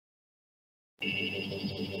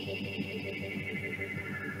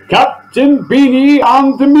Captain Beany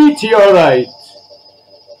and the Meteorite,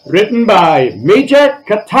 written by Major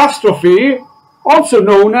Catastrophe, also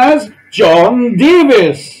known as John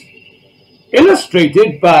Davies,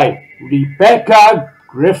 illustrated by Rebeckah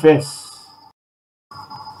Griffiths.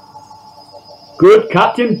 Good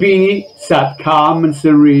Captain Beany sat calm and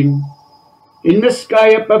serene. In the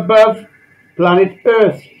sky up above, planet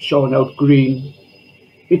Earth shone out green.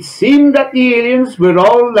 It seemed that the aliens were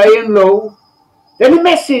all lying low. Then a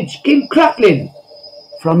message came crackling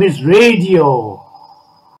from his radio.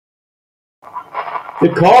 The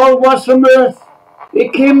call was from Earth.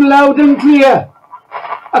 It came loud and clear.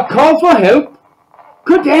 A call for help.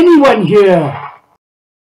 Could anyone hear?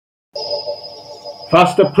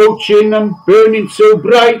 Fast approaching and burning so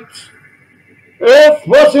bright, Earth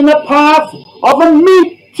was in the path of a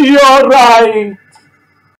meteorite.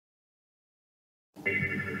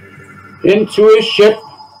 Into his ship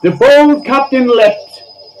the bold captain leapt.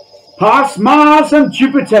 Past Mars and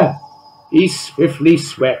Jupiter he swiftly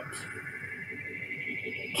swept.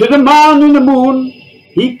 To the man in the moon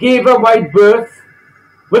he gave a wide berth.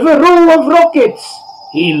 With a row of rockets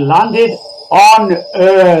he landed on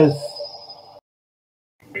Earth.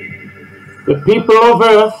 The people of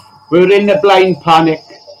Earth were in a blind panic.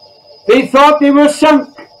 They thought they were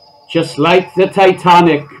sunk, just like the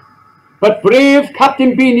Titanic. But brave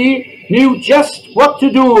Captain Beany knew just what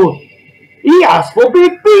to do. He asked for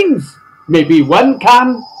baked beans, maybe 1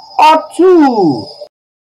 can or 2.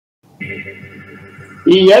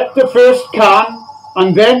 He ate the first can,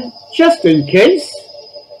 and then, just in case,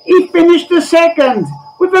 he finished the second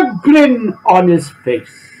with a grin on his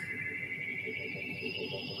face.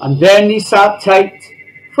 And then he sat tight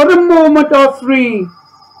for a moment or 3,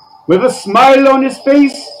 with a smile on his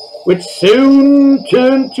face which soon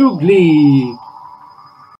turned to glee.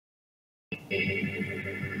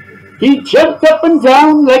 He jumped up and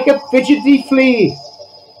down like a fidgety flea,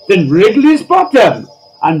 then wriggled his bottom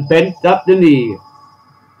and bent up the knee.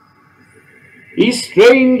 He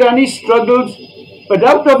strained and he struggled, but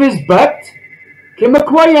out of his butt came a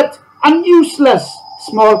quiet and useless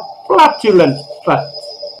small flatulent fut.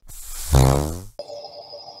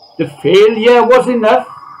 The failure was enough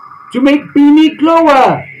to make Beany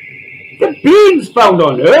glower. The beans found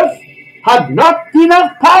on Earth had not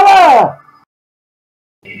enough power.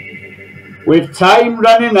 With time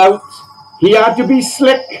running out, he had to be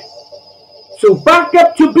slick. So back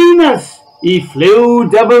up to Beanus he flew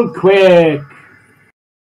double quick.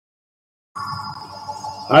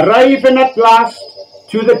 Arriving at last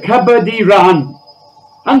to the cupboard he ran,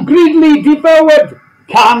 and greedily devoured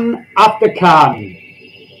can after can.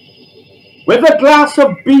 With a glass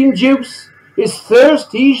of bean juice his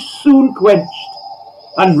thirst he soon quenched,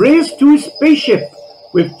 and raced to his spaceship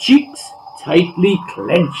with cheeks tightly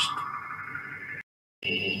clenched.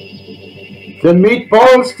 The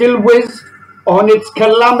meatball still whizzed on its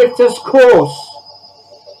calamitous course,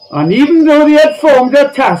 and even though they had formed a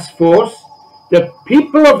task force, the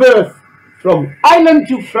people of Earth, from Ireland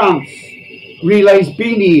to France, realized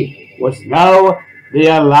Beany was now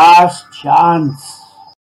their last chance.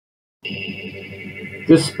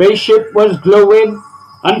 The spaceship was glowing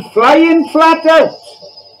and flying flat out.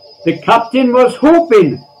 The captain was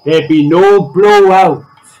hoping there'd be no blowout.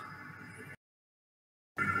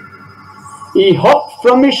 He hopped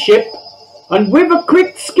from his ship and with a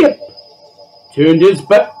quick skip turned his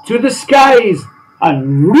butt to the skies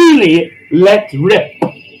and really let rip.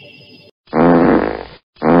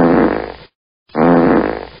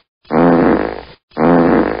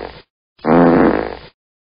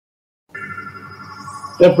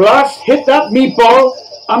 The blast hit that meatball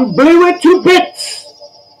and blew it to bits,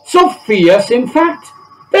 so fierce in fact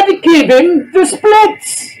that it gave him the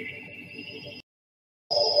splits.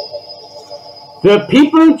 The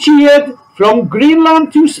people cheered from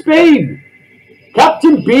Greenland to Spain.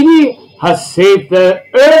 Captain Beany has saved the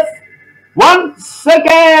Earth once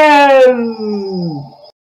again.